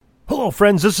Hello,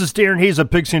 friends. This is Darren Hayes of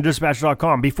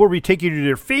PigskinDispatch.com. Before we take you to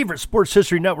your favorite Sports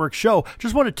History Network show,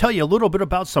 just want to tell you a little bit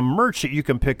about some merch that you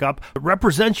can pick up that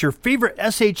represents your favorite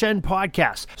SHN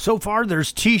podcast. So far,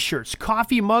 there's t-shirts,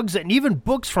 coffee mugs, and even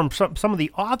books from some of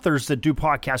the authors that do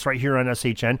podcasts right here on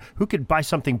SHN. Who could buy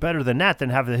something better than that,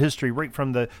 than have the history right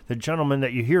from the gentleman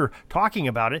that you hear talking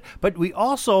about it? But we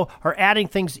also are adding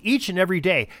things each and every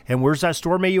day. And where's that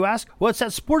store, may you ask? Well, it's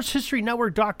at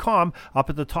SportsHistoryNetwork.com.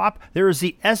 Up at the top, there is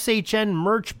the SHN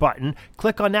merch button.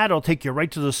 Click on that. It'll take you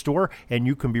right to the store, and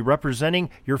you can be representing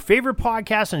your favorite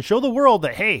podcast and show the world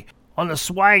that, hey, on the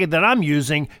swag that I'm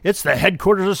using, it's the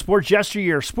headquarters of sports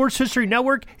yesteryear, Sports History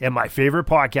Network, and my favorite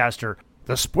podcaster,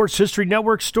 the Sports History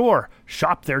Network store.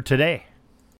 Shop there today.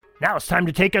 Now it's time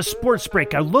to take a sports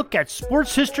break, a look at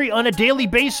sports history on a daily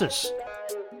basis.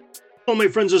 Hello, my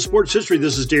friends of sports history.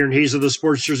 This is Darren Hayes of the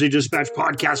Sports Jersey Dispatch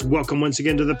podcast. Welcome once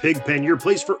again to the Pig Pen, your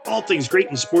place for all things great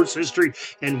in sports history,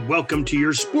 and welcome to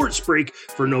your sports break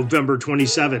for November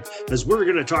 27th, as we're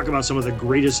going to talk about some of the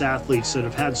greatest athletes that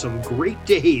have had some great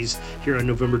days here on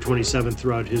November 27th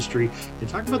throughout history, and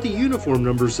talk about the uniform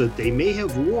numbers that they may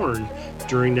have worn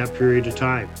during that period of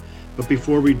time. But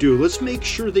before we do, let's make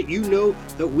sure that you know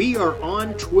that we are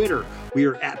on Twitter. We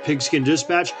are at Pigskin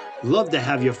Dispatch. Love to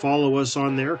have you follow us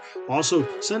on there. Also,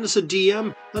 send us a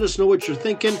DM. Let us know what you're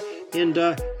thinking. And,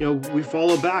 we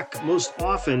follow back most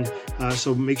often.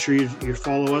 So make sure you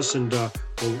follow us, and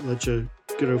we'll let you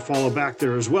get a follow back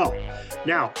there as well.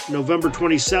 Now, November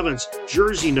 27th,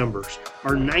 jersey numbers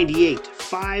are 98,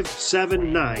 5,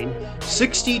 7, 9,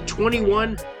 60,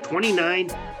 21, 29,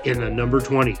 and the number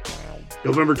 20.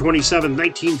 November 27,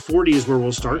 1940 is where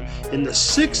we'll start, and the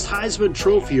sixth Heisman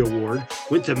Trophy Award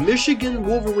went to Michigan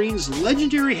Wolverines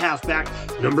legendary halfback,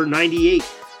 number 98,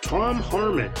 Tom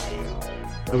Harmon.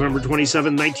 November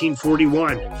 27,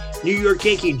 1941, New York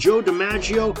Yankee Joe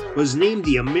DiMaggio was named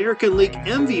the American League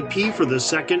MVP for the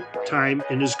second time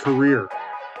in his career.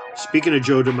 Speaking of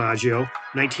Joe DiMaggio,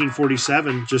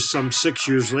 1947, just some 6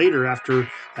 years later after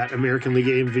that American League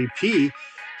MVP,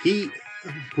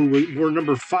 who wore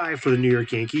number 5 for the New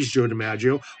York Yankees, Joe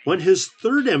DiMaggio, won his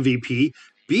third MVP,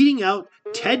 beating out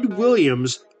Ted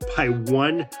Williams by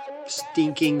one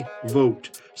stinking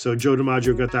vote. So Joe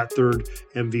DiMaggio got that third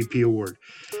MVP award.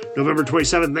 November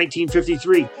 27,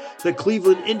 1953, the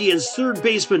Cleveland Indians third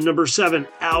baseman, number 7,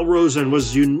 Al Rosen,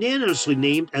 was unanimously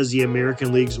named as the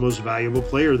American League's most valuable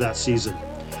player that season.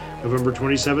 November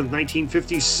 27,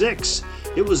 1956,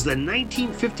 it was the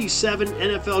 1957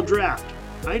 NFL Draft.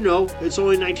 I know, it's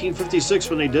only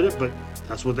 1956 when they did it, but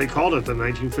that's what they called it, the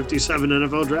 1957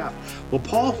 NFL Draft. Well,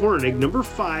 Paul Hornung, number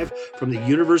 5 from the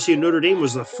University of Notre Dame,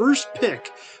 was the first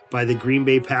pick by the Green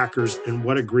Bay Packers, and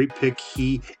what a great pick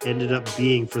he ended up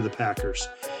being for the Packers.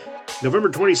 November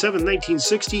 27,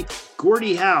 1960,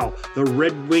 Gordie Howe, the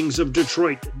Red Wings of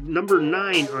Detroit, number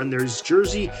 9 on their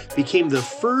jersey, became the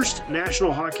first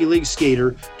National Hockey League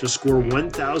skater to score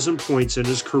 1,000 points in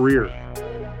his career.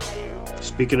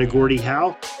 Speaking of Gordie Howe,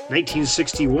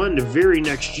 1961, the very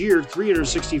next year,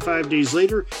 365 days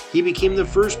later, he became the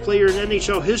first player in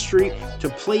NHL history to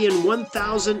play in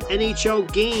 1,000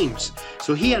 NHL games.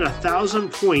 So he had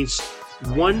 1,000 points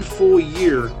one full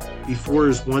year before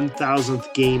his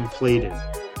 1,000th game played in.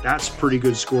 That's pretty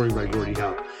good scoring by Gordie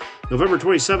Howe. November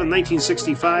 27,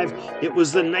 1965, it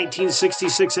was the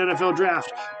 1966 NFL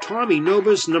Draft. Tommy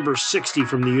Nobis, number 60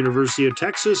 from the University of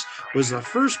Texas, was the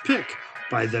first pick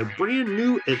by the brand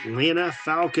new Atlanta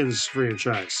Falcons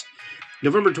franchise.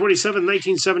 November 27,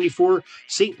 1974,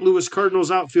 St. Louis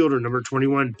Cardinals outfielder number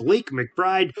 21, Blake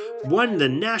McBride, won the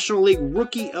National League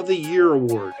Rookie of the Year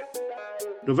award.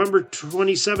 November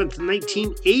 27,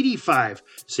 1985,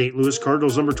 St. Louis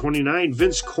Cardinals number 29,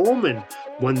 Vince Coleman,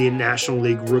 won the National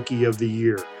League Rookie of the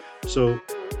Year. So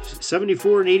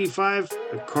 74 and 85,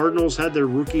 the Cardinals had their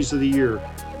Rookies of the Year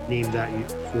named that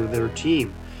for their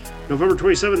team. November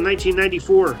 27,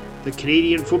 1994, the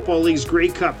Canadian Football League's Grey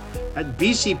Cup at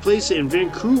BC Place in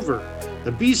Vancouver.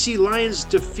 The BC Lions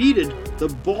defeated the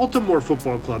Baltimore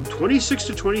Football Club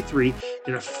 26-23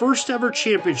 in a first-ever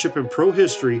championship in pro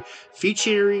history,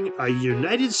 featuring a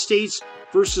United States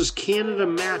versus Canada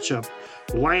matchup.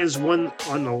 The Lions won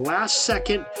on the last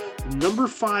second, number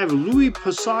 5 Louis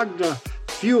Pasagna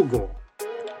field goal.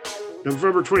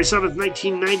 November 27,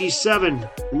 1997,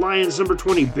 Lions number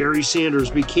 20, Barry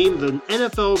Sanders, became the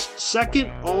NFL's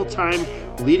second all-time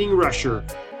leading rusher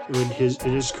in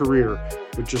his career,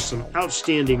 with just some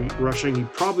outstanding rushing. He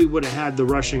probably would have had the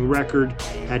rushing record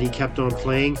had he kept on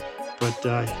playing, but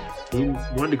he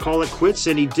wanted to call it quits,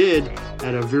 and he did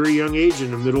at a very young age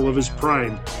in the middle of his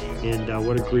prime. And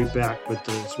what a great back, but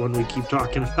it's one we keep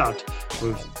talking about.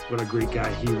 What a great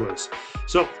guy he was.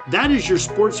 So that is your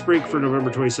sports break for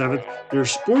November 27th. Your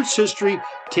sports history,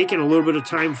 taking a little bit of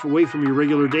time away from your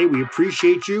regular day. We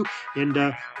appreciate you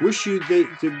and wish you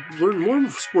to learn more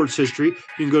sports history. You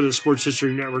can go to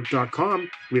sportshistorynetwork.com.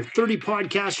 We have 30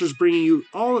 podcasters bringing you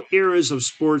all eras of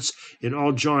sports in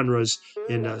all genres,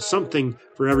 and something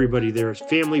for everybody there. It's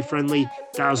family friendly,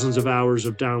 thousands of hours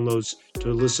of downloads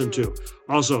to listen to.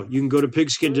 Also, you can go to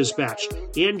Pigskin Dispatch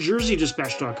and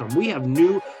JerseyDispatch.com. We have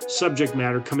new subject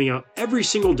matter coming out every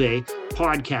single day,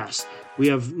 podcasts. We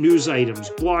have news items,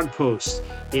 blog posts,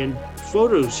 and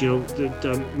photos,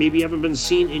 that maybe haven't been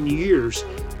seen in years,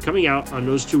 coming out on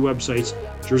those two websites,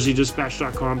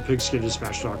 JerseyDispatch.com,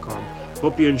 PigskinDispatch.com.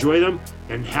 Hope you enjoy them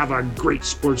and have a great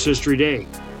sports history day.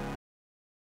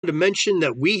 To mention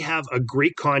that we have a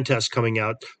great contest coming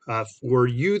out for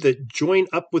you that join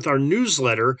up with our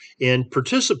newsletter and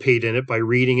participate in it by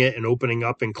reading it and opening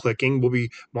up and clicking. We'll be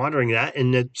monitoring that,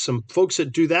 and that some folks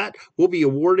that do that, we'll be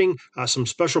awarding some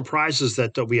special prizes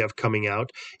that we have coming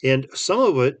out, and some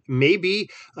of it may be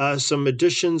some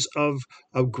editions of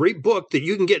a great book that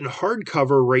you can get in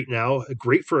hardcover right now,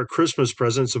 great for a Christmas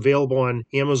present. It's available on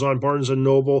Amazon, Barnes &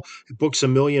 Noble, Books A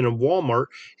Million, and Walmart,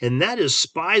 and that is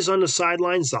Spies on the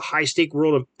Sidelines, The High-Stake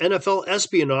World of NFL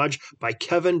Espionage by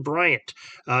Kevin Bryant.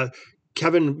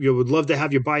 Kevin, we would love to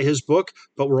have you buy his book,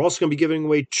 but we're also going to be giving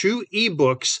away 2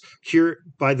 ebooks here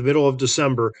by the middle of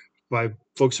December by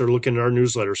folks that are looking at our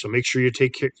newsletter. So make sure you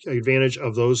take advantage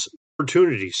of those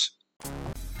opportunities.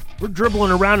 We're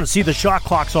dribbling around and see the shot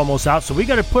clock's almost out, so we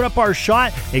got to put up our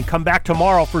shot and come back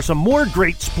tomorrow for some more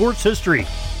great sports history.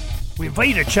 We invite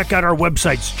you to check out our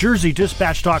websites,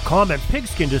 JerseyDispatch.com and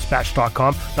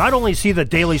PigskinDispatch.com. Not only see the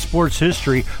daily sports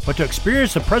history, but to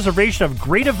experience the preservation of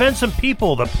great events and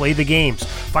people that play the games.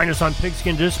 Find us on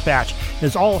Pigskin Dispatch.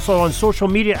 It's also on social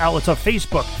media outlets of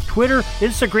Facebook, Twitter,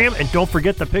 Instagram, and don't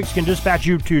forget the Pigskin Dispatch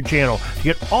YouTube channel to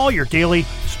get all your daily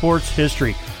sports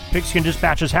history. Pigskin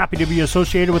Dispatch is happy to be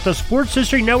associated with the Sports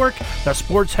History Network, the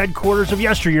sports headquarters of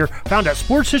yesteryear, found at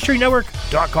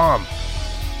sportshistorynetwork.com.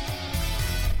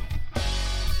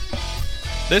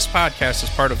 This podcast is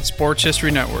part of the Sports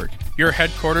History Network, your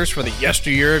headquarters for the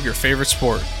yesteryear of your favorite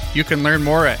sport. You can learn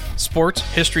more at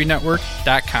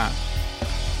sportshistorynetwork.com.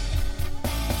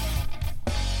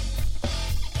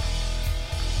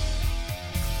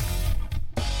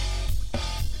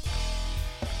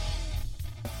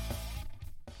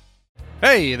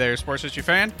 Hey there, sports history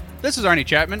fan. This is Arnie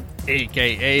Chapman,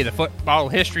 aka the Football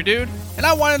History Dude, and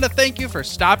I wanted to thank you for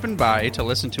stopping by to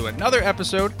listen to another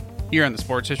episode here on the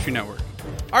Sports History Network.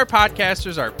 Our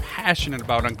podcasters are passionate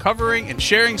about uncovering and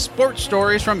sharing sports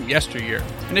stories from yesteryear.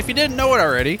 And if you didn't know it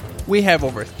already, we have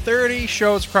over 30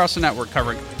 shows across the network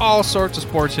covering all sorts of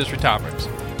sports history topics.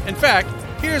 In fact,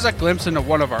 here's a glimpse into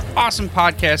one of our awesome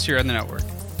podcasts here on the network.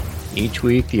 Each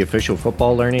week, the official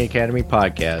Football Learning Academy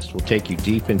podcast will take you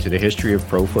deep into the history of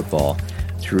pro football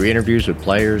through interviews with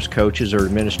players, coaches, or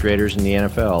administrators in the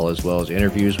NFL, as well as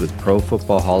interviews with Pro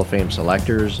Football Hall of Fame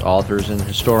selectors, authors, and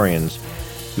historians.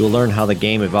 You'll learn how the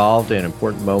game evolved and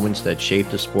important moments that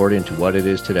shaped the sport into what it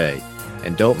is today.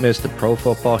 And don't miss the Pro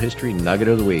Football History Nugget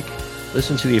of the Week.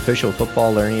 Listen to the official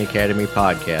Football Learning Academy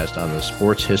podcast on the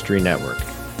Sports History Network.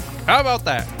 How about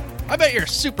that? I bet you're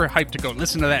super hyped to go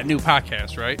listen to that new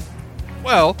podcast, right?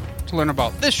 Well, to learn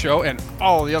about this show and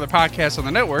all the other podcasts on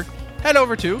the network, head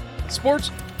over to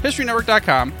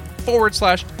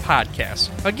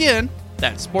sportshistorynetwork.com/podcast. Again,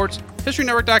 that's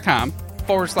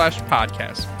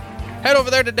sportshistorynetwork.com/podcast. Head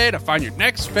over there today to find your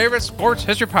next favorite sports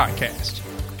history podcast.